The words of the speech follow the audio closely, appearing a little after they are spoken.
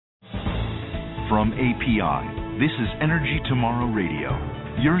From API, this is Energy Tomorrow Radio,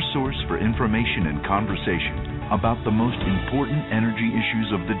 your source for information and conversation about the most important energy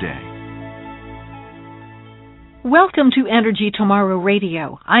issues of the day. Welcome to Energy Tomorrow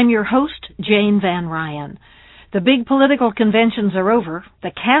Radio. I'm your host, Jane Van Ryan. The big political conventions are over,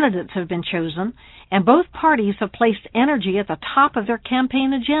 the candidates have been chosen, and both parties have placed energy at the top of their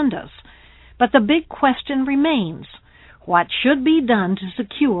campaign agendas. But the big question remains: what should be done to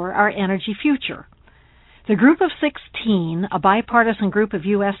secure our energy future? The Group of 16, a bipartisan group of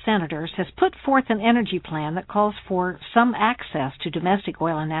U.S. senators, has put forth an energy plan that calls for some access to domestic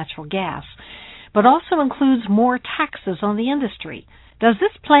oil and natural gas, but also includes more taxes on the industry. Does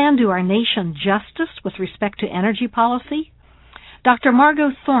this plan do our nation justice with respect to energy policy? Dr. Margot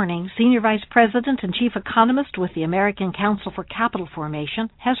Thorning, Senior Vice President and Chief Economist with the American Council for Capital Formation,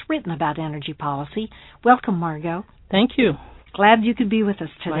 has written about energy policy. Welcome, Margot. Thank you. Glad you could be with us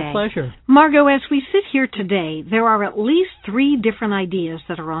today. My pleasure. Margot, as we sit here today, there are at least 3 different ideas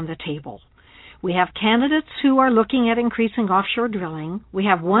that are on the table. We have candidates who are looking at increasing offshore drilling. We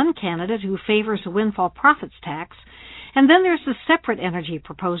have one candidate who favors a windfall profits tax. And then there's a separate energy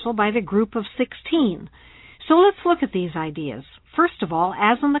proposal by the Group of 16. So let's look at these ideas. First of all,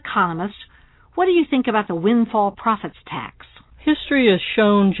 as an economist, what do you think about the windfall profits tax? History has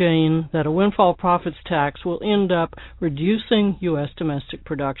shown, Jane, that a windfall profits tax will end up reducing U.S. domestic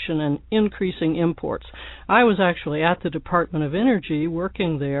production and increasing imports. I was actually at the Department of Energy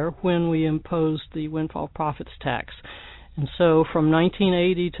working there when we imposed the windfall profits tax. And so from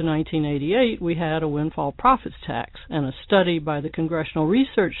 1980 to 1988, we had a windfall profits tax, and a study by the Congressional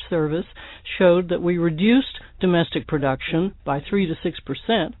Research Service showed that we reduced domestic production by 3 to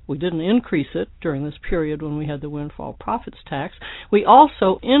 6%. We didn't increase it during this period when we had the windfall profits tax. We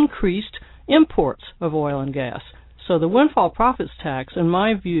also increased imports of oil and gas. So the windfall profits tax, in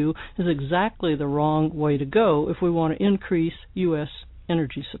my view, is exactly the wrong way to go if we want to increase U.S.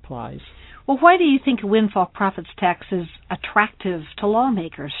 energy supplies. Well, why do you think a windfall profits tax is attractive to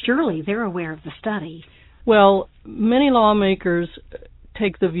lawmakers? Surely they're aware of the study. Well, many lawmakers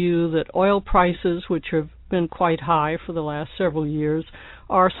take the view that oil prices, which have been quite high for the last several years,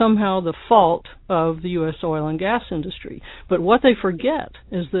 are somehow the fault of the U.S. oil and gas industry. But what they forget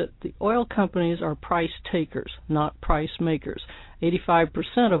is that the oil companies are price takers, not price makers.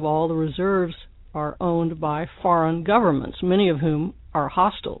 85% of all the reserves are owned by foreign governments, many of whom are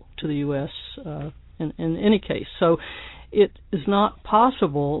hostile to the U.S. In any case. So it is not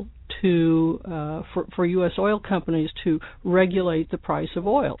possible for U.S. oil companies to regulate the price of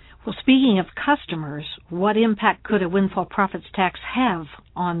oil. Well, speaking of customers, what impact could a windfall profits tax have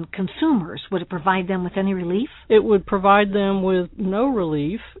on consumers? Would it provide them with any relief? It would provide them with no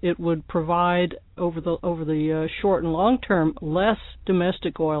relief. It would provide, over the short and long term, less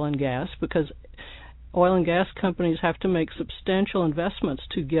domestic oil and gas, because oil and gas companies have to make substantial investments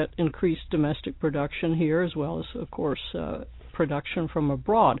to get increased domestic production here, as well as, of course, production from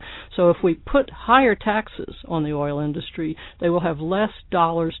abroad. So if we put higher taxes on the oil industry, they will have less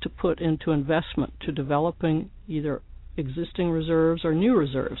dollars to put into investment, to developing either existing reserves or new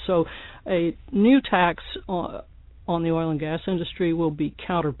reserves. So a new tax on the oil and gas industry will be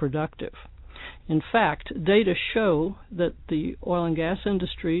counterproductive. In fact, data show that the oil and gas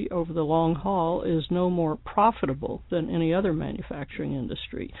industry over the long haul is no more profitable than any other manufacturing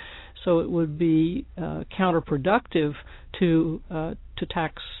industry. So it would be counterproductive to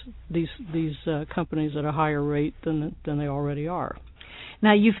tax these companies at a higher rate than they already are.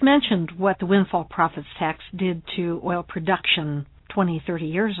 Now, you've mentioned what the windfall profits tax did to oil production 20, 30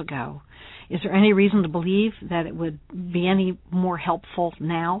 years ago. Is there any reason to believe that it would be any more helpful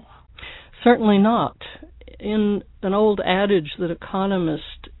now? Certainly not. In an old adage that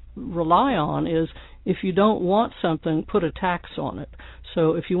economists rely on is, if you don't want something, put a tax on it.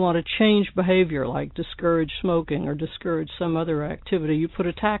 So if you want to change behavior, like discourage smoking or discourage some other activity, you put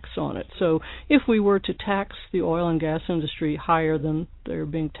a tax on it. So if we were to tax the oil and gas industry higher than they're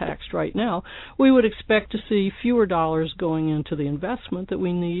being taxed right now, we would expect to see fewer dollars going into the investment that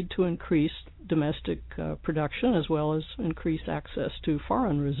we need to increase domestic production, as well as increase access to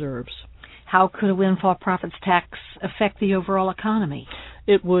foreign reserves. How could a windfall profits tax affect the overall economy?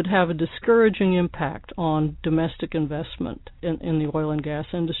 It would have a discouraging impact on domestic investment in the oil and gas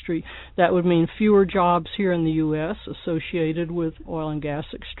industry. That would mean fewer jobs here in the U.S. associated with oil and gas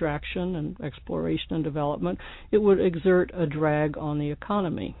extraction and exploration and development. It would exert a drag on the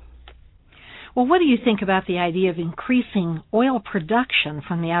economy. Well, what do you think about the idea of increasing oil production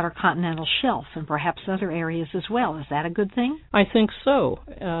from the Outer Continental Shelf and perhaps other areas as well? Is that a good thing? I think so.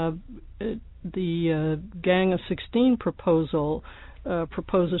 The Gang of 16 proposal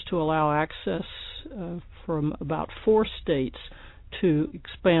proposes to allow access from about 4 states to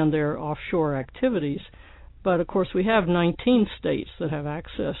expand their offshore activities. But, of course, we have 19 states that have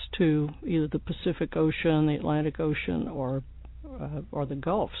access to either the Pacific Ocean, the Atlantic Ocean, or the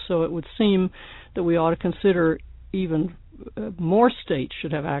Gulf. So it would seem that we ought to consider even more states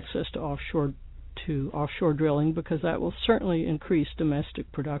should have access to offshore drilling, because that will certainly increase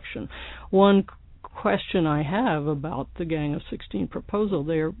domestic production. One question I have about the Gang of 16 proposal,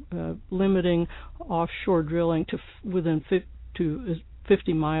 they're limiting offshore drilling to within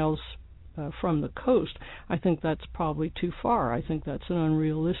 50 miles from the coast. I think that's probably too far. I think that's an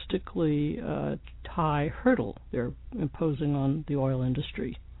unrealistically high hurdle they're imposing on the oil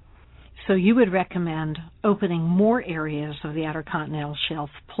industry. So you would recommend opening more areas of the Outer Continental Shelf,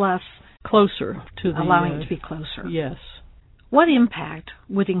 plus closer to the allowing it to be closer. Yes. What impact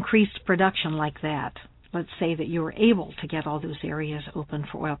would increased production like that, let's say that you were able to get all those areas open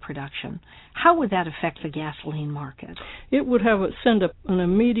for oil production, how would that affect the gasoline market? It would send an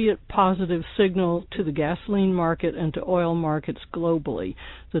immediate positive signal to the gasoline market and to oil markets globally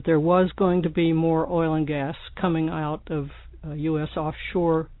that there was going to be more oil and gas coming out of U.S.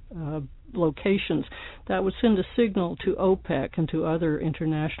 offshore locations. That would send a signal to OPEC and to other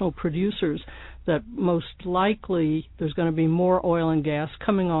international producers that most likely there's going to be more oil and gas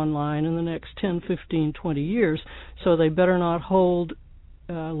coming online in the next 10, 15, 20 years, so they better not hold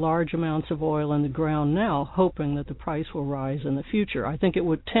large amounts of oil in the ground now, hoping that the price will rise in the future. I think it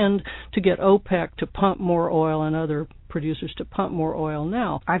would tend to get OPEC to pump more oil and other producers to pump more oil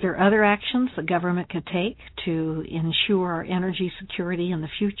now. Are there other actions the government could take to ensure our energy security in the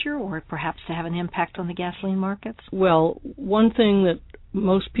future, or perhaps to have an impact on the gasoline markets? Well, one thing that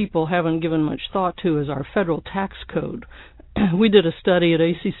most people haven't given much thought to is our federal tax code. We did a study at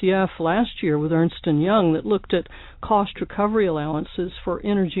ACCF last year with Ernst & Young that looked at cost recovery allowances for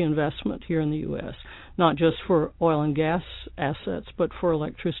energy investment here in the U.S., not just for oil and gas assets, but for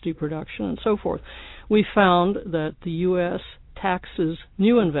electricity production and so forth. We found that the U.S. taxes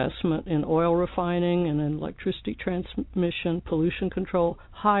new investment in oil refining and in electricity transmission, pollution control,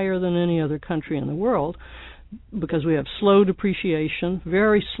 higher than any other country in the world, because we have slow depreciation,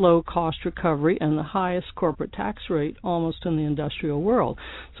 very slow cost recovery, and the highest corporate tax rate almost in the industrial world.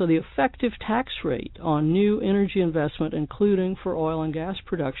 So the effective tax rate on new energy investment, including for oil and gas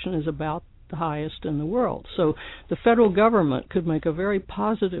production, is about the highest in the world. So the federal government could make a very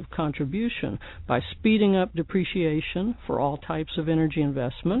positive contribution by speeding up depreciation for all types of energy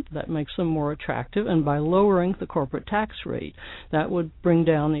investment. That makes them more attractive, and by lowering the corporate tax rate. That would bring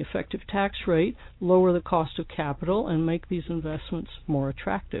down the effective tax rate, lower the cost of capital, and make these investments more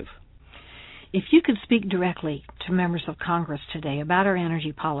attractive. If you could speak directly to members of Congress today about our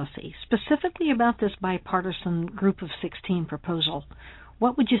energy policy, specifically about this bipartisan Group of 16 proposal,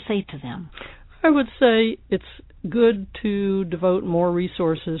 what would you say to them? I would say it's good to devote more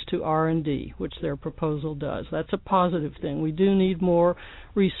resources to R&D, which their proposal does. That's a positive thing. We do need more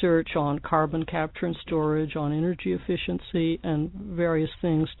research on carbon capture and storage, on energy efficiency, and various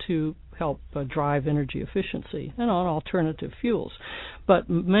things to help drive energy efficiency, and on alternative fuels. But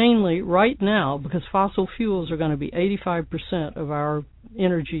mainly right now, because fossil fuels are going to be 85% of our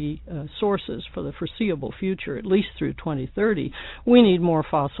energy sources for the foreseeable future, at least through 2030, we need more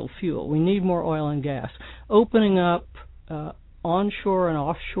fossil fuel. We need more oil and gas. Opening up onshore and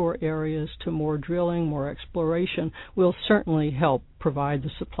offshore areas to more drilling, more exploration, will certainly help provide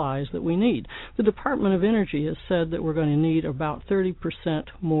the supplies that we need. The Department of Energy has said that we're going to need about 30%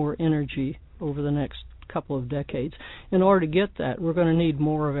 more energy over the next couple of decades. In order to get that, we're going to need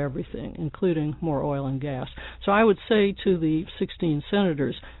more of everything, including more oil and gas. So I would say to the 16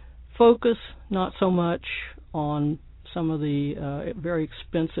 senators, focus not so much on some of the very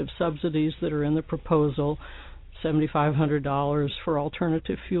expensive subsidies that are in the proposal, $7,500 for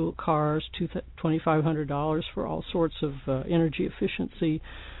alternative fuel cars, $2,500 for all sorts of energy efficiency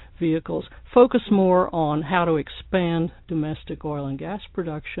vehicles. Focus more on how to expand domestic oil and gas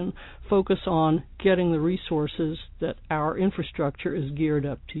production. Focus on getting the resources that our infrastructure is geared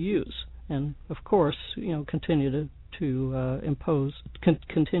up to use. And, of course, continue to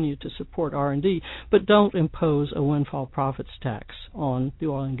continue to support R&D, but don't impose a windfall profits tax on the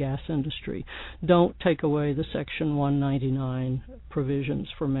oil and gas industry. Don't take away the Section 199 provisions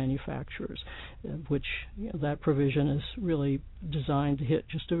for manufacturers, which that provision is really designed to hit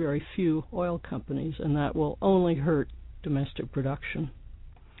just a very few oil companies, and that will only hurt domestic production.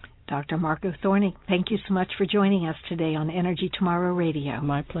 Dr. Margot Thorning, thank you so much for joining us today on Energy Tomorrow Radio.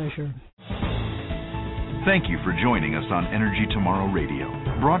 My pleasure. Thank you for joining us on Energy Tomorrow Radio,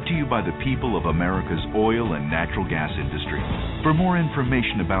 brought to you by the people of America's oil and natural gas industry. For more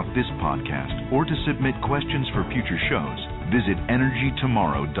information about this podcast or to submit questions for future shows, visit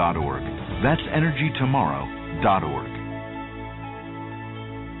energytomorrow.org. That's energytomorrow.org.